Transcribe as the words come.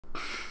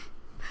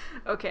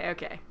Okay,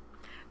 okay.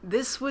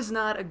 This was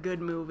not a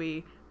good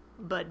movie,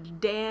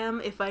 but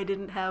damn if I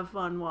didn't have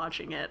fun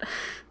watching it.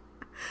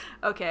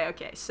 Okay,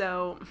 okay,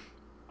 so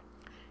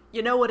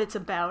you know what it's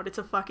about. It's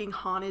a fucking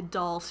haunted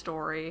doll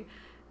story.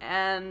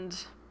 And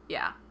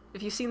yeah,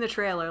 if you've seen the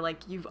trailer, like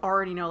you've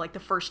already know like the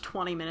first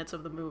 20 minutes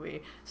of the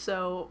movie.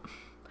 So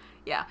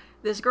yeah,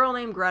 this girl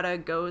named Greta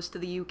goes to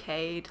the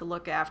UK to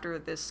look after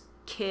this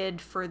kid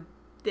for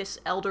this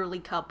elderly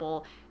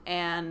couple,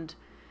 and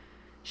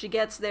she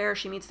gets there,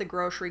 she meets the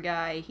grocery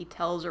guy, he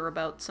tells her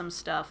about some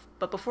stuff,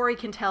 but before he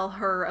can tell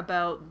her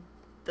about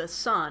the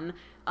son,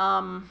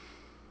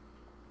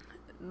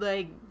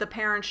 like the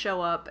parents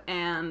show up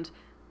and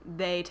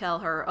they tell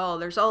her, "Oh,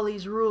 there's all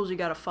these rules you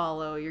got to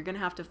follow. You're going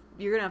to have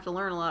to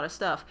learn a lot of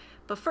stuff.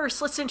 But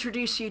first, let's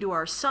introduce you to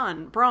our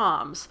son,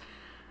 Brahms."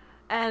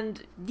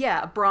 And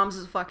yeah, Brahms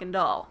is a fucking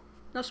doll.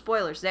 No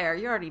spoilers there.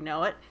 You already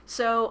know it.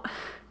 So,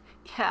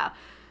 yeah.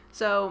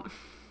 So,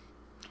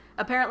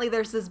 apparently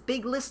there's this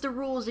big list of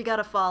rules you got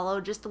to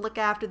follow just to look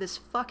after this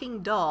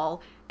fucking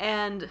doll,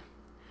 and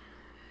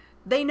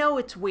they know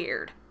it's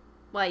weird.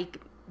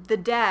 Like, the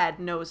dad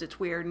knows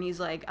it's weird, and he's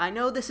like, "I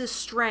know this is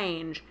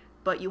strange,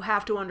 but you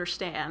have to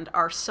understand,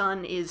 our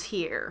son is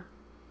here."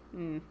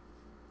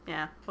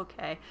 Yeah,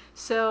 okay.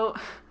 So,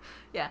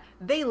 yeah,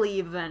 they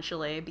leave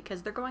eventually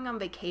because they're going on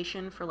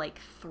vacation for like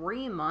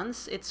 3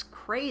 months. It's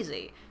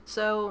crazy.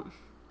 So,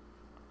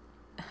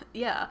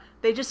 yeah,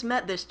 they just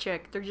met this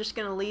chick. They're just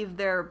gonna leave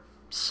their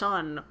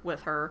son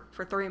with her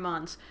for 3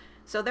 months.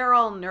 So they're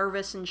all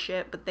nervous and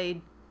shit, but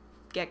they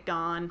get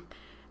gone.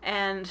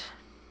 And,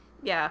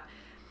 yeah,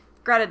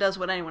 Greta does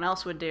what anyone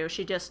else would do.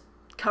 She just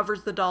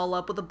covers the doll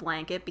up with a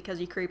blanket because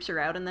he creeps her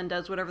out and then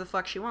does whatever the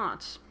fuck she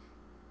wants.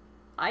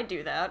 I'd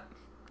do that.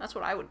 That's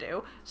what I would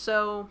do.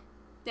 So,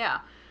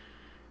 yeah.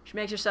 She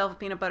makes herself a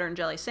peanut butter and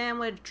jelly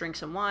sandwich, drinks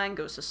some wine,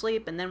 goes to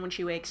sleep, and then when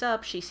she wakes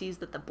up, she sees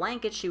that the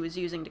blanket she was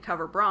using to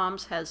cover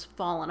Brahms has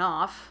fallen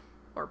off,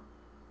 or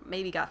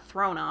maybe got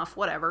thrown off,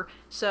 whatever.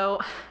 So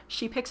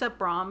she picks up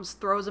Brahms,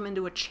 throws him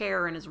into a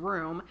chair in his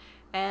room,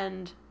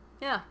 and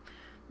yeah,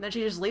 then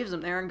she just leaves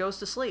him there and goes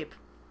to sleep.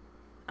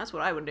 That's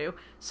what I would do.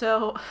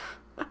 So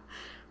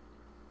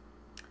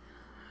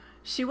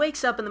she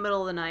wakes up in the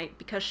middle of the night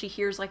because she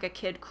hears like a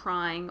kid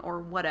crying or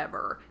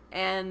whatever,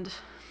 and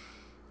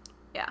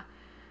yeah.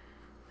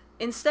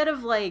 Instead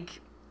of like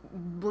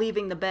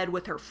leaving the bed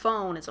with her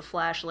phone as a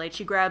flashlight,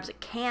 she grabs a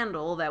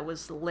candle that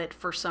was lit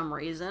for some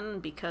reason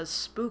because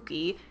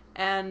spooky,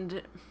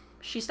 and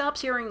she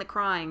stops hearing the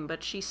crying,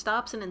 but she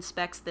stops and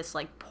inspects this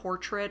like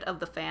portrait of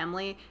the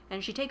family,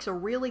 and she takes a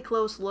really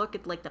close look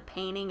at like the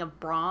painting of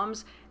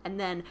Brahms, and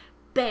then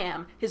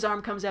bam, his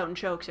arm comes out and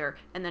chokes her,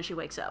 and then she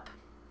wakes up.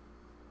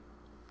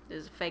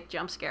 This is a fake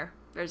jump scare.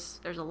 There's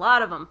a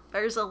lot of them.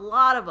 There's a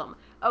lot of them.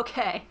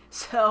 Okay,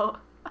 so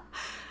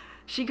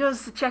she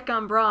goes to check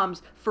on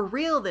Brahms for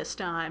real this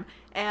time,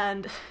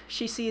 and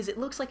she sees it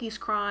looks like he's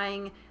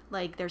crying,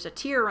 like there's a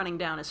tear running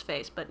down his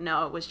face, but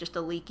no, it was just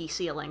a leaky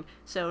ceiling.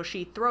 So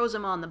she throws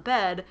him on the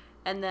bed,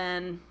 and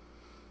then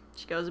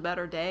she goes about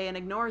her day and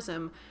ignores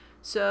him.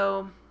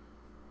 So,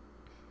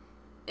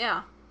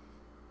 yeah.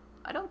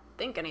 I don't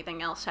think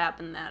anything else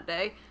happened that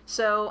day.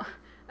 So,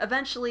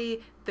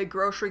 eventually, the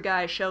grocery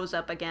guy shows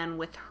up again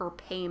with her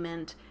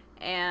payment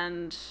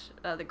and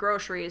the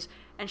groceries,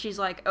 and she's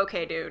like,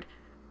 "Okay, dude,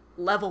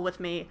 level with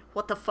me.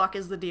 What the fuck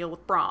is the deal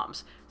with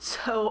Brahms?"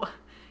 So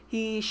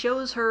he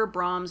shows her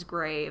Brahms'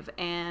 grave,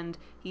 and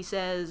he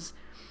says,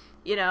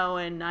 you know,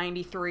 in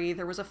 93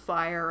 there was a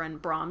fire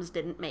and Brahms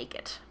didn't make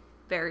it.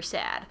 Very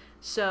sad.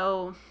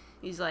 So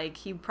he's like,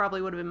 he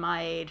probably would have been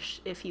my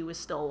age if he was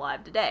still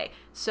alive today.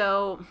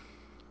 So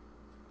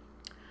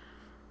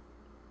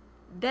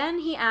then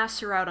he asks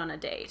her out on a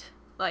date.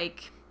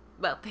 Like,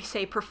 well, they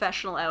say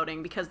professional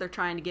outing because they're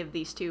trying to give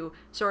these two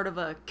sort of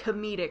a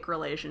comedic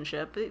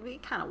relationship.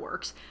 It kind of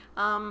works.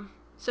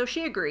 So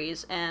she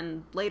agrees,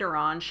 and later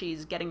on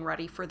she's getting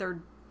ready for their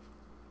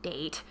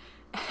date.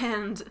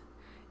 And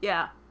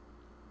yeah.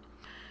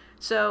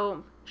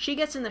 So she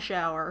gets in the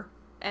shower,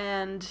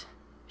 and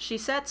she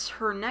sets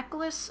her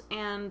necklace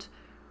and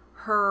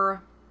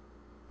her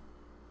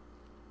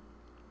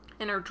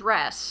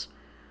dress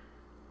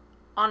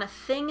on a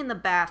thing in the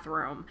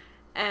bathroom,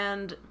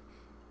 and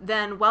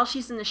then while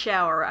she's in the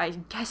shower, I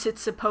guess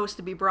it's supposed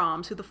to be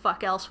Brahms, who the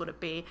fuck else would it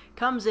be,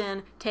 comes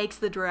in, takes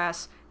the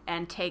dress,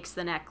 and takes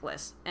the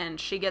necklace. And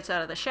she gets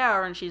out of the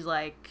shower and she's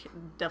like,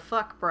 "The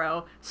fuck,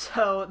 bro?"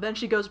 So then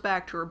she goes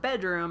back to her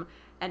bedroom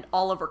and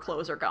all of her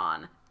clothes are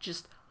gone.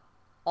 Just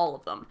all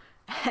of them.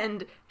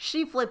 And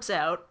she flips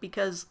out,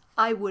 because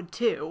I would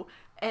too,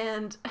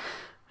 and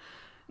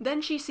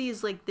then she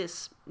sees like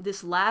this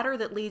ladder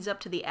that leads up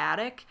to the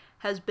attic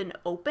has been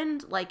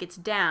opened, like it's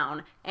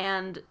down,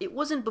 and it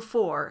wasn't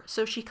before,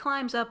 so she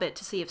climbs up it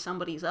to see if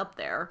somebody's up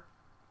there.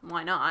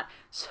 Why not?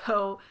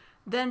 So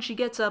then she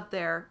gets up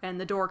there, and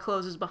the door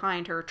closes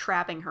behind her,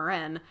 trapping her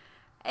in.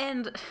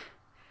 And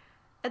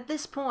at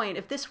this point,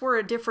 if this were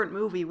a different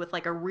movie with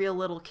like a real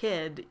little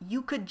kid,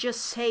 you could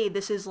just say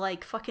this is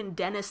like fucking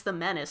Dennis the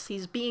Menace.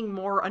 He's being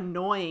more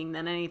annoying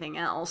than anything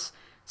else.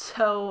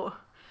 So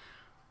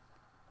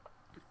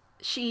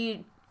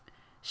she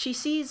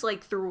sees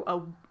like through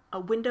a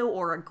window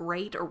or a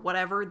grate or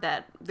whatever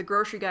that the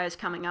grocery guy is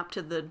coming up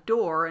to the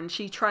door, and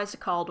she tries to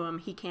call to him.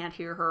 He can't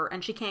hear her,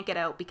 and she can't get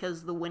out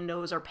because the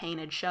windows are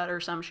painted shut or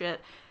some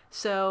shit.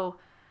 So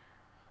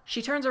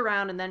she turns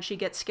around, and then she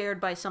gets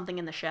scared by something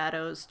in the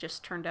shadows.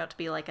 Just turned out to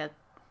be like a,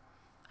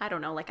 I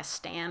don't know, like a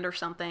stand or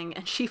something.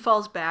 And she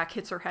falls back,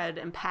 hits her head,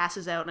 and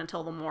passes out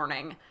until the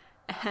morning.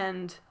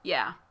 And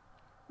yeah.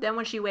 Then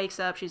when she wakes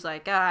up, she's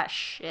like, ah,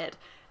 shit.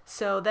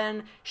 So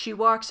then she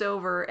walks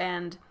over,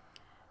 and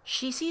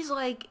she sees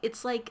like,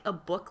 it's like a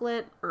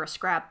booklet or a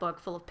scrapbook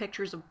full of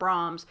pictures of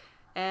Brahms.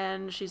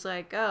 And she's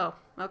like, oh,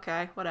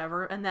 okay,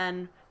 whatever. And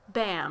then,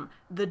 bam,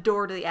 the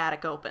door to the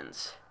attic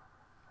opens.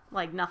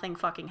 Like nothing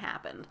fucking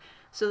happened.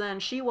 So then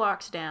she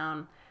walks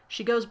down,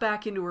 she goes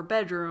back into her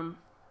bedroom,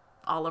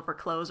 all of her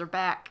clothes are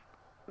back.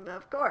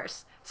 Of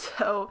course.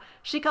 So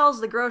she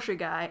calls the grocery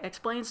guy,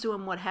 explains to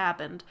him what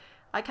happened.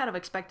 I kind of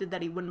expected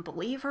that he wouldn't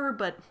believe her,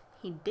 but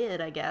he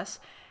did, I guess.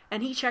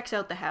 And he checks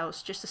out the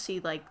house just to see,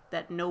 like,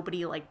 that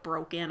nobody, like,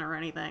 broke in or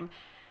anything.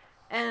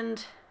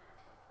 And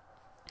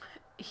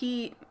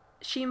she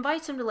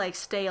invites him to, like,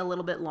 stay a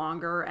little bit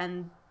longer,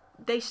 and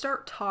they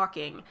start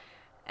talking.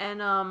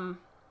 And,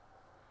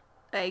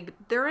 like,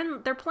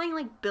 they're playing,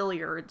 like,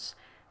 billiards,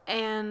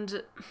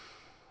 and,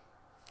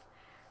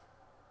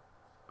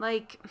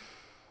 like,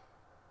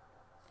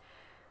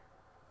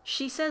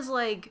 she says,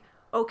 like,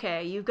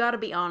 okay, you gotta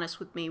be honest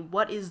with me,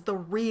 what is the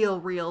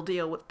real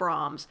deal with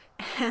Brahms?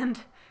 And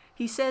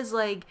he says,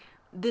 like,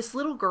 this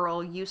little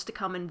girl used to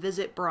come and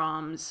visit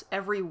Brahms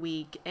every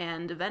week,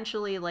 and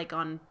eventually, like,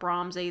 on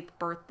Brahms' 8th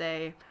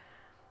birthday,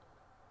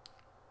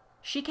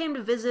 she came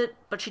to visit,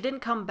 but she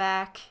didn't come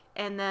back,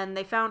 and then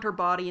they found her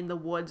body in the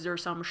woods or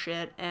some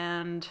shit,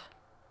 and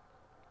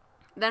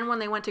then when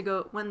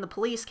the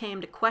police came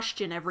to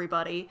question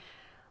everybody,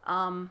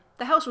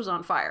 the house was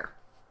on fire.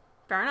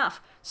 Fair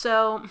enough.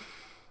 So,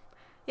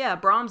 yeah,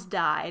 Brahms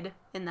died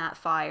in that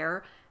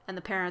fire, and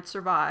the parents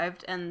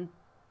survived, and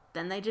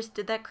then they just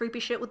did that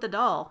creepy shit with the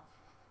doll.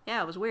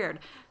 Yeah, it was weird.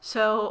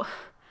 So,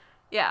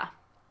 yeah.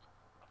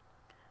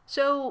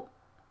 So,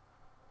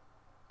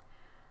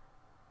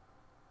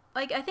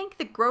 like, I think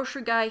the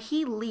grocery guy,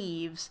 he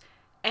leaves,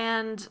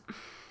 and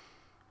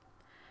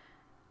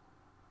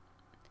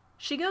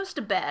she goes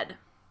to bed,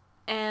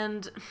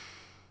 and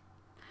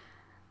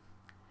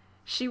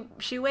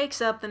she wakes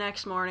up the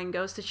next morning,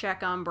 goes to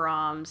check on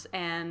Brahms,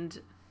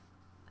 and,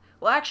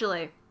 well,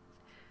 actually,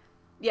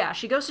 yeah,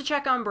 she goes to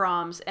check on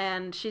Brahms,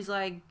 and she's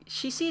like,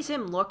 she sees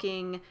him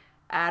looking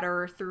at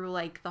her through,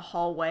 like, the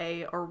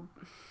hallway, or,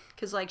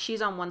 because, like,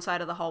 she's on one side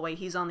of the hallway,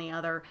 he's on the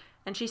other,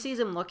 and she sees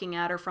him looking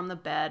at her from the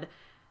bed,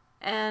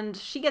 and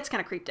she gets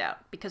kind of creeped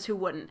out, because who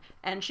wouldn't?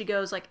 And she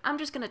goes, like, I'm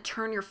just gonna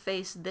turn your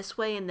face this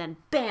way, and then,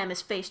 bam,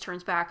 his face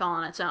turns back all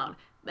on its own,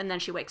 and then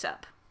she wakes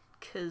up.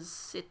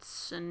 Because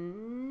it's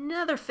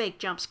another fake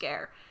jump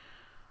scare.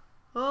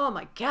 Oh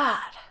my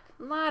god.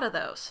 A lot of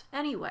those.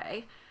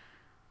 Anyway,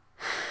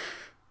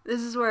 this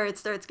is where it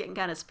starts getting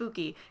kind of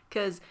spooky,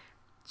 because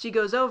she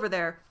goes over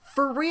there,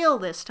 for real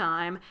this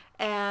time,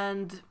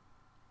 and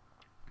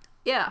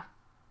yeah.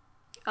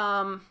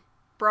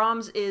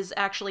 Brahms is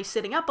actually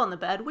sitting up on the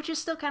bed, which is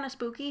still kind of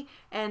spooky,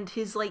 and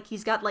he's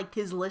got, like,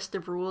 his list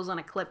of rules on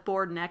a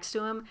clipboard next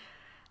to him,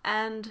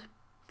 and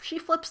she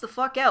flips the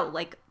fuck out,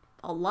 like,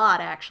 a lot,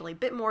 actually.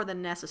 Bit more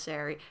than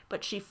necessary.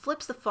 But she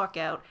flips the fuck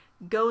out,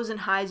 goes and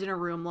hides in her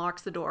room,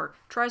 locks the door,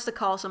 tries to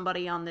call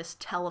somebody on this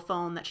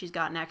telephone that she's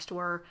got next to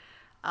her.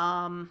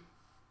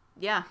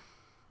 Yeah.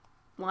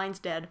 Line's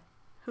dead.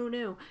 Who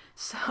knew?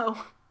 So,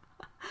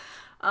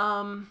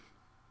 yeah,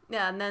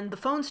 and then the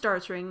phone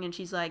starts ringing, and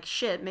she's like,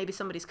 shit, maybe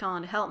somebody's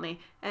calling to help me.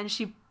 And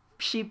she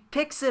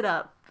picks it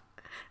up.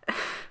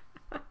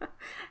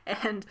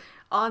 And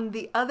on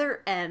the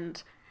other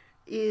end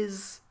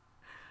is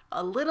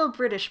a little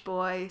British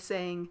boy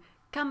saying,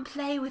 come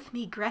play with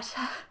me,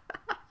 Greta.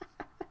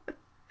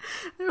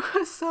 It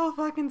was so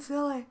fucking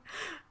silly.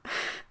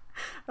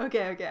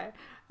 Okay.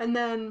 And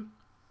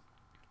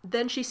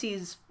then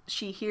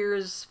she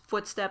hears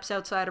footsteps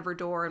outside of her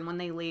door, and when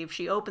they leave,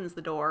 she opens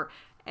the door,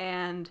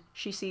 and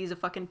she sees a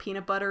fucking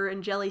peanut butter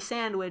and jelly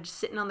sandwich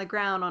sitting on the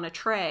ground on a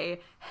tray,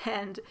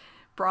 and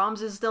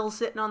Brahms is still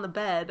sitting on the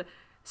bed.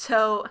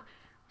 So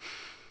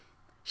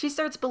she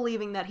starts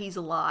believing that he's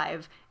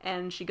alive,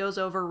 and she goes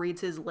over, reads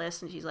his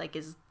list, and she's like,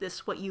 is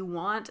this what you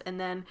want? And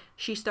then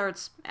she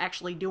starts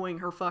actually doing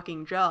her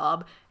fucking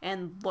job,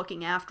 and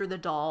looking after the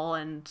doll,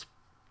 and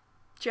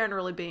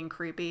generally being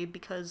creepy,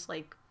 because,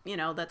 like, you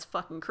know, that's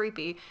fucking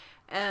creepy.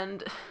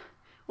 And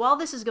while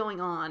this is going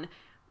on,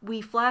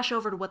 we flash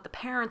over to what the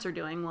parents are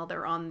doing while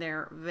they're on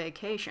their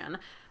vacation,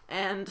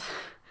 and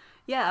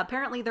yeah,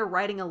 apparently they're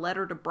writing a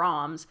letter to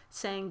Brahms,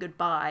 saying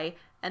goodbye,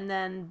 and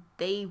then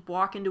they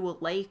walk into a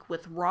lake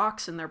with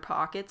rocks in their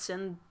pockets,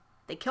 and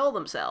they kill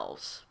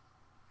themselves.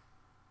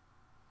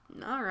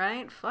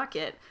 Alright, fuck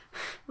it.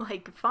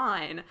 Like,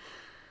 fine.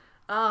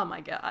 Oh my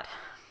god.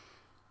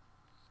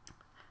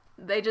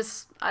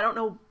 I don't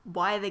know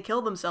why they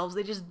killed themselves,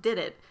 they just did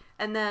it.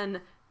 And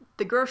then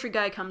the grocery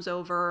guy comes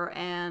over,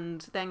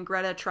 and then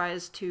Greta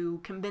tries to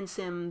convince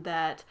him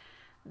that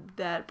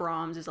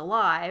Brahms is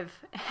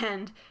alive,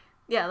 and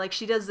yeah, like,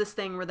 she does this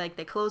thing where, like,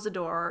 they close the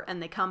door,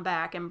 and they come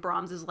back, and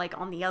Brahms is, like,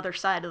 on the other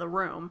side of the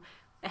room,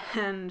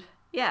 and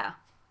yeah,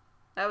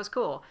 that was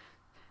cool.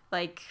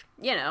 Like,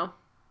 you know,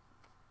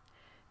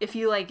 if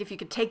you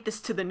could take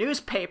this to the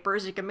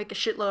newspapers, you could make a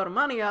shitload of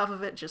money off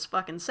of it, just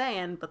fucking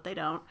saying, but they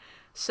don't.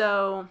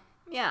 So,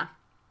 yeah.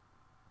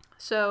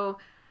 So,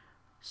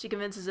 she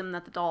convinces him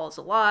that the doll is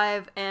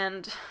alive,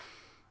 and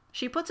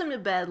she puts him to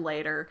bed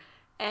later,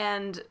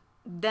 and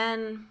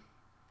then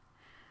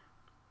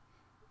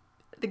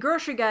the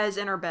grocery guy's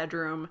in her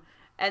bedroom,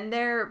 and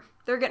they're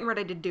getting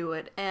ready to do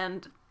it,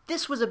 and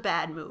this was a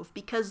bad move,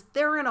 because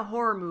they're in a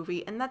horror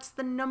movie, and that's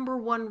the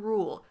 #1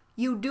 rule.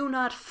 You do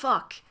not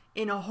fuck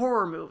in a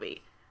horror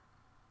movie.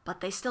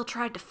 But they still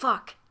tried to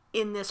fuck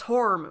in this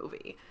horror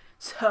movie.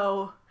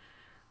 So,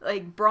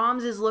 like,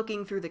 Brahms is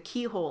looking through the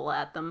keyhole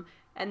at them,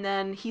 and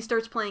then he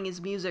starts playing his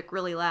music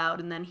really loud,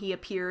 and then he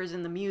appears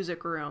in the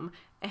music room,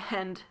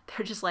 and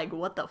they're just like,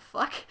 what the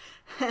fuck?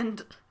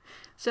 And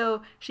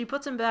so she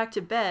puts him back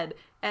to bed,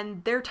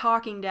 and they're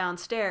talking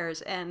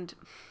downstairs, and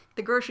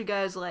the grocery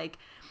guy's like,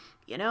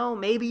 you know,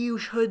 maybe you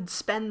should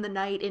spend the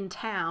night in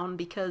town,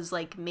 because,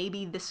 like,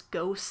 maybe this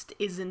ghost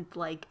isn't,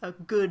 like, a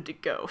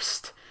good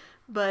ghost.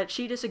 But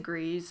she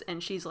disagrees,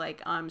 and she's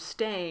like, I'm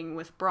staying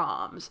with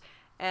Brahms.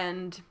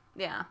 And,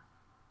 yeah.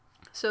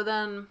 So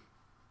then,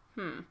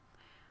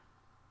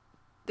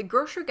 the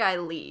grocery guy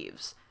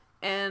leaves,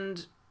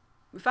 and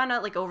we find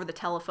out, like, over the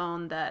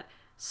telephone that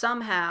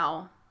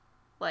somehow,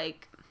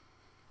 like,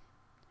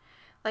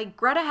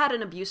 Greta had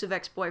an abusive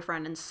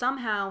ex-boyfriend, and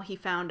somehow he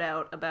found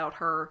out about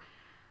her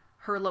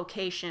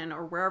location,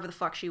 or wherever the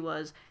fuck she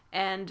was,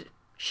 and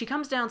she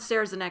comes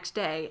downstairs the next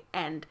day,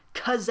 and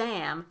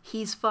kazam,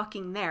 he's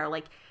fucking there.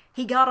 Like,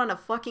 he got on a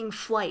fucking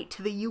flight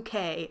to the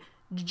UK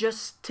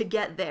just to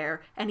get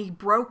there, and he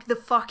broke the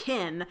fuck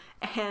in,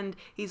 and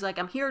he's like,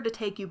 I'm here to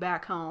take you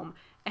back home.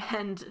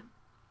 And,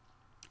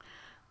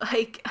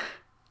 like,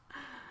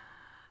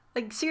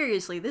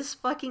 seriously, this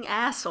fucking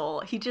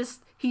asshole,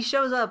 he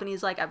shows up, and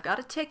he's like, I've got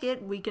a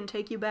ticket, we can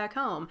take you back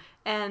home.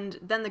 And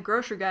then the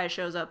grocery guy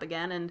shows up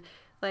again, and,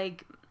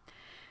 like,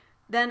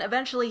 then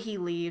eventually he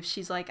leaves.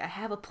 She's like, I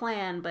have a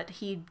plan, but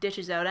he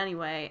ditches out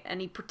anyway,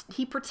 and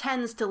he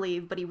pretends to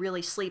leave, but he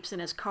really sleeps in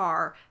his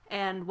car.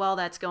 And while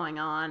that's going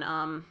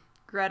on,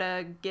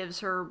 Greta gives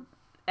her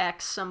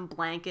ex some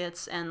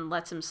blankets and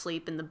lets him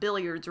sleep in the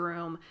billiards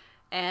room,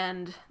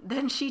 and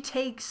then she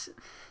takes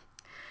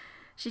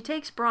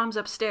Brahms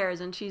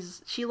upstairs, and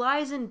she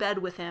lies in bed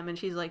with him, and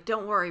she's like,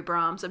 don't worry,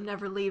 Brahms, I'm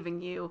never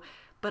leaving you,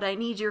 but I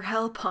need your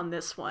help on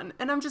this one.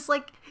 And I'm just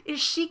like,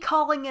 is she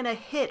calling in a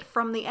hit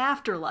from the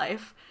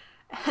afterlife?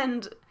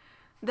 And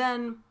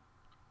then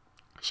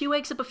she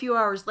wakes up a few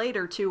hours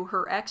later to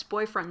her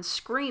ex-boyfriend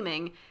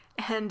screaming,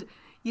 and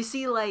you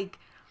see, like,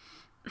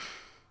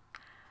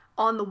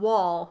 on the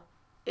wall,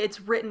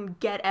 it's written,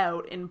 get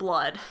out, in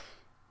blood.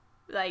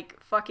 Like,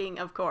 fucking,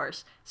 of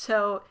course.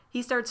 So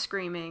he starts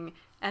screaming,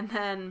 and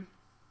then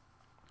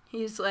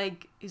he's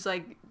like,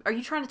 are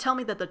you trying to tell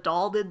me that the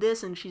doll did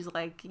this? And she's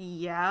like,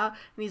 yeah.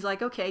 And he's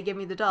like, okay, give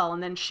me the doll.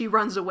 And then she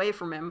runs away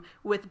from him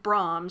with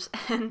Brahms,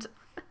 and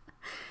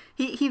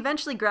he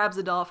eventually grabs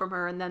the doll from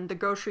her, and then the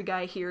grocery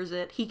guy hears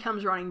it. He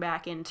comes running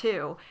back in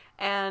too.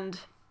 And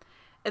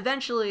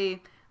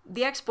eventually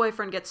the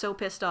ex-boyfriend gets so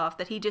pissed off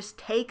that he just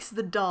takes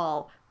the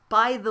doll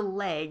by the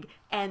leg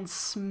and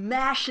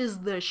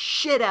smashes the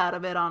shit out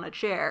of it on a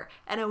chair.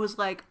 And it was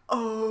like,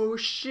 oh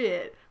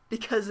shit,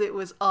 because it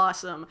was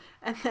awesome.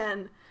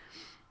 And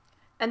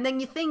then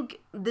you think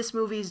this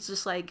movie's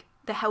just like,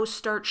 the house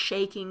starts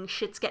shaking,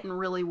 shit's getting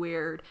really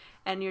weird,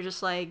 and you're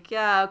just like,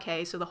 yeah,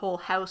 okay, so the whole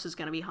house is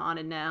gonna be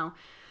haunted now.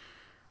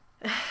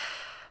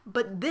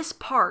 But this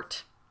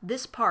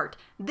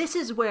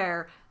is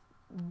where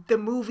the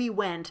movie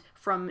went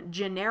from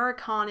generic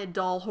haunted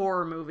doll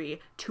horror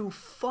movie to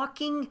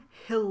fucking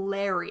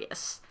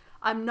hilarious.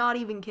 I'm not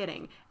even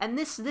kidding. And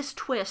this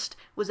twist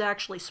was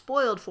actually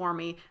spoiled for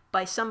me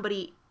by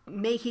somebody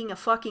making a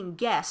fucking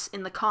guess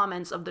in the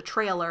comments of the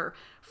trailer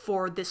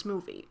for this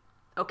movie.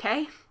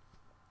 Okay?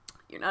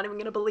 You're not even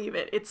gonna believe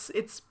it.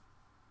 It's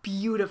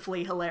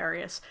beautifully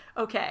hilarious.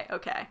 Okay.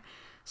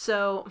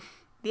 So,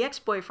 the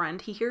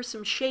ex-boyfriend, he hears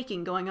some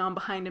shaking going on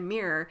behind a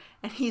mirror,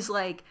 and he's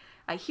like,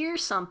 I hear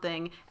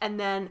something, and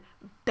then,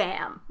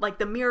 bam, like,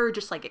 the mirror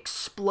just, like,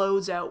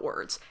 explodes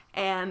outwards,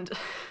 and,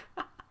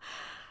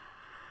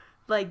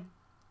 like,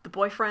 the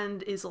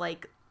boyfriend is,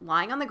 like,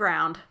 lying on the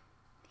ground.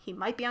 He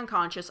might be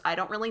unconscious, I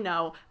don't really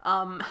know,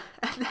 and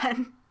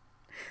then,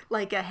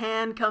 like, a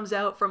hand comes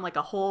out from, like,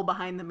 a hole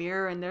behind the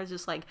mirror, and they're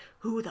just like,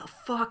 who the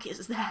fuck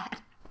is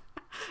that?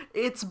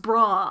 It's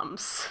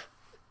Brahms.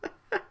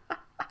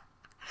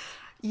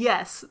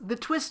 Yes, the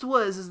twist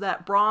is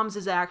that Brahms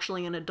is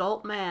actually an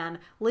adult man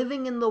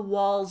living in the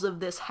walls of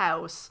this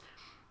house,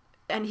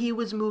 and he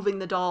was moving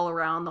the doll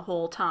around the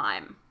whole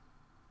time.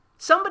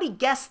 Somebody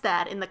guessed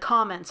that in the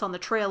comments on the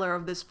trailer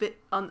of this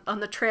on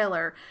the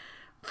trailer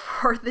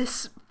for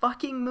this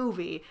fucking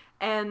movie,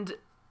 and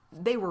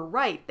they were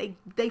right.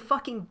 They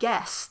fucking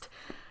guessed.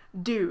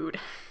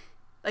 Dude.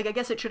 Like, I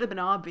guess it should have been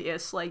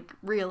obvious, like,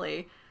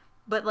 really.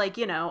 But, like,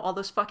 you know, all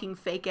those fucking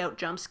fake out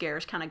jump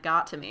scares kind of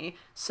got to me.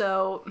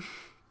 So,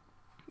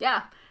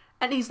 yeah.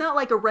 And he's not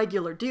like a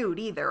regular dude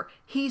either.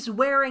 He's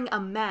wearing a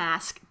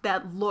mask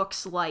that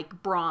looks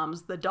like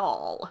Brahms the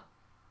doll.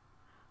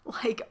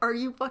 Like, are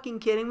you fucking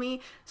kidding me?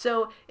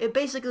 So it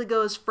basically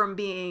goes from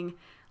being,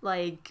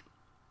 like,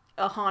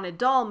 a haunted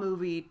doll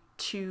movie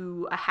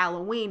to a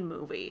Halloween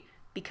movie,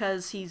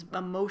 because he's a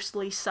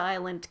mostly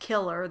silent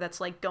killer that's,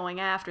 like, going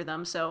after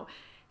them. So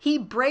he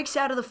breaks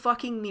out of the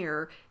fucking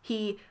mirror,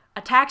 he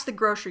attacks the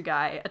grocery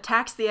guy,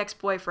 attacks the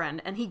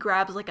ex-boyfriend, and he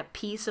grabs, like, a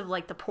piece of,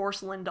 like, the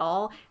porcelain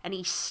doll, and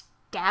he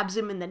stabs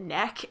him in the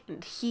neck,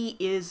 and he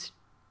is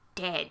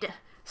dead.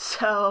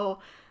 So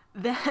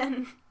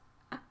then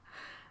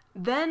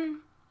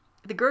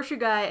the grocery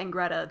guy and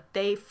Greta,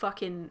 they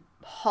fucking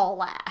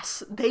haul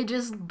ass. They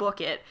just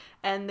book it,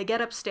 and they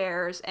get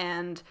upstairs,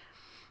 and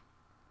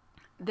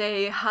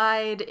they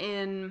hide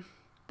in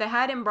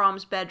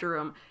Brahms'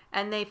 bedroom,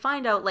 and they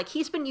find out, like,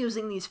 he's been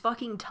using these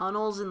fucking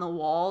tunnels in the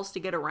walls to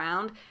get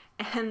around,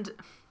 and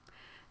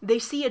they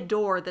see a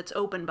door that's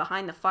open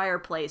behind the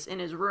fireplace in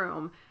his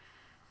room.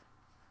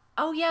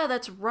 Oh yeah,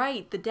 that's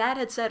right. The dad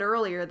had said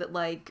earlier that,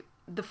 like,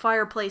 the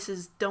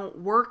fireplaces don't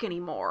work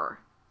anymore.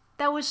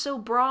 That was so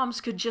Brahms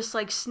could just,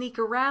 like, sneak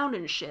around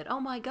and shit. Oh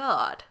my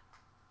god.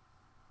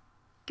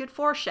 Good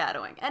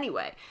foreshadowing.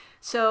 Anyway,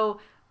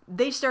 so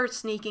they start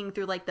sneaking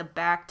through, like, the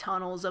back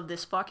tunnels of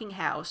this fucking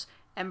house,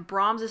 and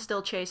Brahms is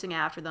still chasing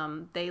after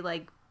them. They,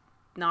 like,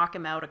 knock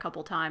him out a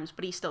couple times,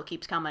 but he still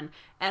keeps coming.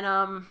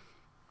 And,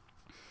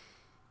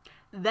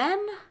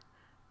 then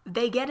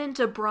they get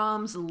into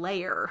Brahms'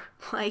 lair.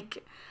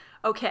 Like,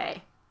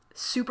 okay,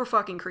 super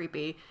fucking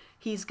creepy.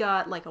 He's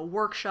got, like, a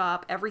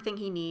workshop, everything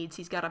he needs.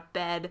 He's got a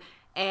bed,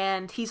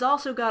 and he's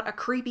also got a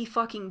creepy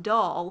fucking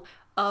doll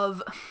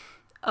of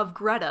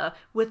Greta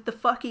with the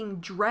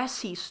fucking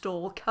dress he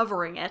stole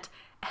covering it.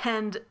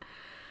 And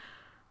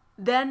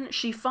then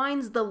she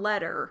finds the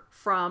letter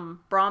from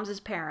Brahms'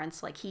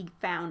 parents, like, he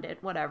found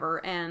it,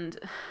 whatever, and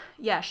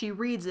yeah, she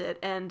reads it,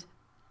 and,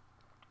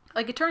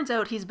 like, it turns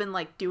out he's been,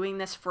 like, doing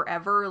this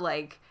forever.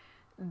 Like,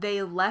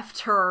 they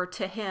left her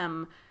to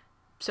him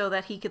so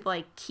that he could,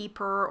 like, keep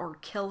her or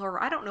kill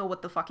her. I don't know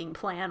what the fucking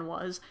plan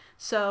was.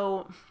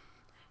 So,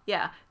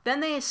 yeah.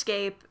 Then they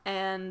escape,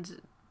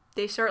 and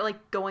they start,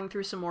 like, going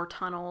through some more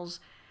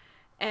tunnels.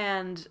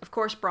 And, of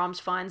course,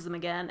 Brahms finds them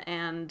again,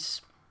 and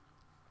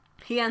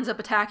he ends up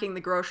attacking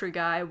the grocery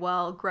guy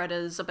while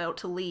Greta's about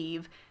to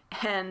leave.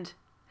 And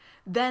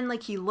then,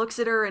 like, he looks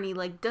at her, and he,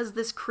 like, does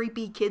this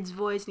creepy kid's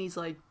voice, and he's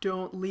like,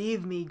 "Don't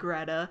leave me,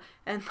 Greta."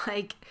 And,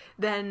 like,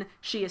 then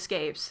she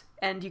escapes,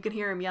 and you can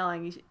hear him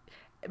yelling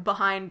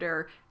behind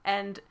her,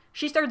 and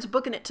she starts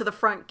booking it to the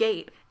front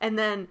gate, and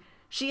then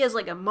she has,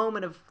 like, a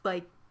moment of,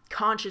 like,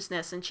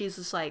 consciousness, and she's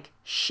just like,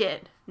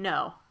 shit,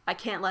 no, I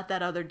can't let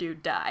that other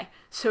dude die.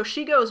 So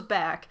she goes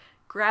back,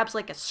 grabs,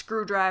 like, a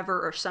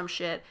screwdriver or some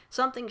shit,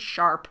 something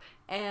sharp,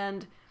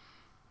 and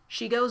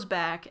she goes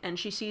back, and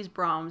she sees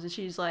Brahms, and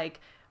she's like,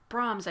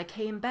 "Brahms, I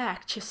came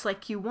back just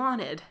like you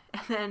wanted."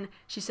 And then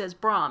she says,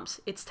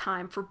 "Brahms, it's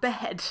time for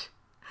bed."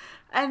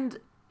 And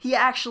he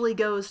actually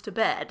goes to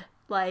bed.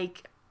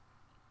 Like,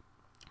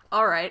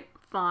 alright,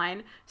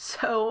 fine.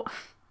 So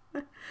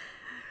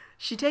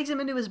she takes him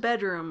into his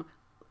bedroom,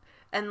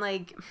 and,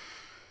 like,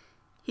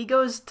 he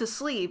goes to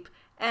sleep,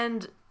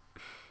 and,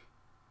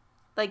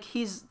 like,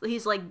 he's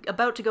like,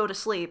 about to go to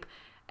sleep,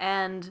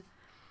 and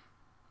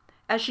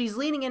as she's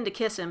leaning in to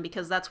kiss him,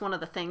 because that's one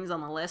of the things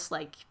on the list,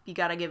 like, you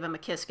gotta give him a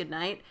kiss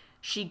goodnight,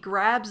 she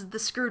grabs the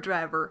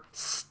screwdriver,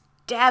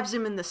 stabs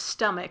him in the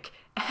stomach,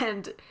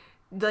 and,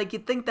 like,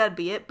 you'd think that'd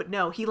be it, but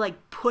no, he,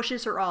 like,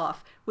 pushes her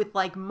off with,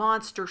 like,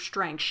 monster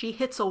strength. She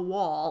hits a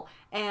wall,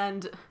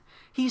 and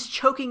he's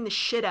choking the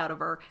shit out of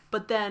her,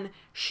 but then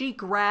she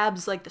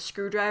grabs, like, the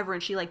screwdriver,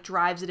 and she, like,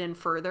 drives it in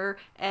further,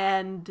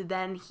 and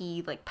then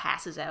he, like,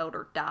 passes out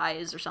or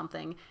dies or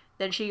something.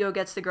 Then she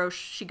goes to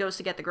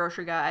get the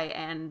grocery guy,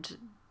 and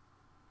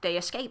they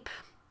escape.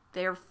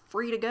 They're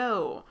free to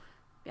go.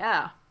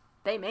 Yeah,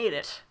 they made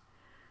it.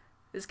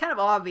 It's kind of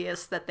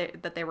obvious that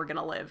they were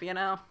gonna live, you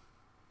know?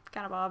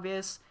 Kind of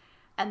obvious.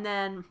 And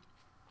then,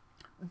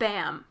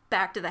 bam,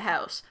 back to the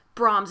house.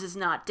 Brahms is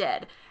not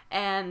dead.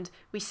 And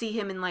we see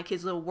him in, like,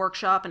 his little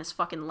workshop in his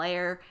fucking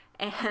lair,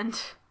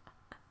 and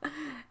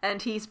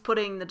he's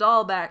putting the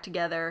doll back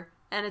together,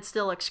 and it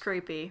still looks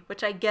creepy,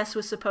 which I guess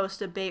was supposed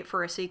to bait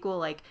for a sequel.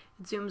 Like,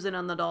 it zooms in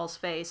on the doll's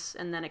face,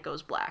 and then it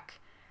goes black.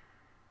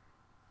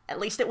 At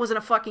least it wasn't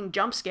a fucking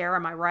jump scare,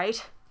 am I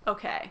right?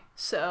 Okay,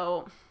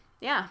 so,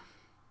 yeah.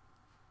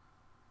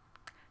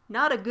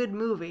 Not a good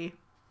movie.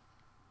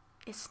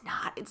 It's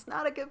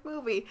not a good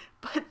movie,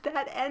 but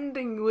that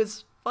ending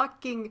was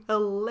fucking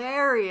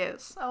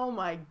hilarious. Oh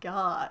my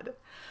god.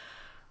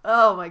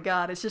 Oh my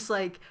god, it's just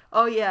like,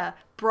 oh yeah,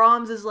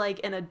 Brahms is like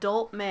an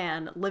adult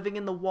man living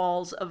in the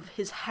walls of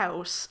his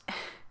house.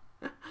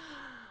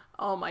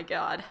 Oh my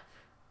god.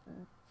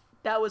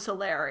 That was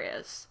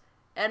hilarious.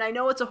 And I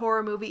know it's a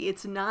horror movie,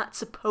 it's not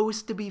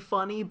supposed to be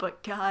funny,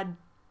 but god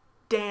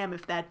damn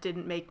if that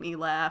didn't make me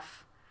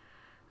laugh.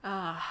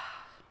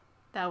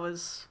 That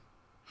was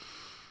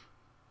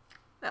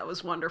that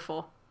was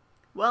wonderful.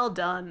 Well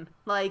done.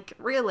 Like,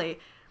 really,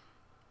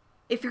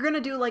 if you're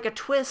gonna do like a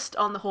twist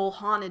on the whole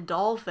haunted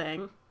doll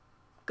thing,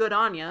 good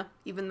on ya,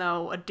 even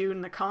though a dude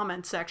in the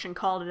comments section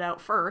called it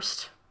out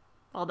first.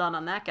 Well done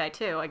on that guy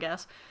too, I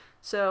guess.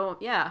 So,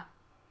 yeah.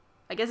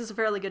 I guess it's a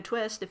fairly good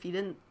twist if you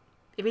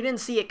didn't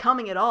see it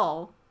coming at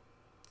all.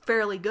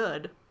 Fairly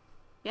good.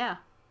 Yeah.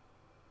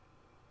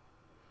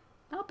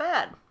 Not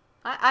bad.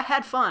 I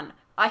had fun.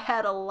 I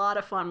had a lot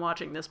of fun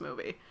watching this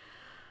movie.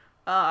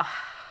 I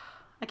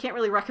can't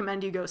really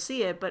recommend you go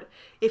see it, but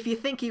if you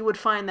think you would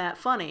find that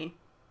funny,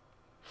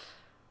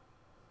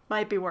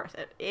 might be worth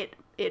it.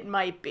 It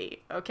might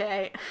be,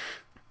 okay?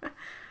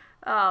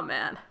 Oh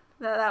man.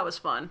 That was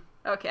fun.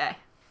 Okay.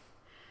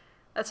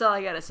 That's all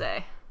I gotta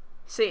say.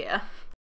 See ya.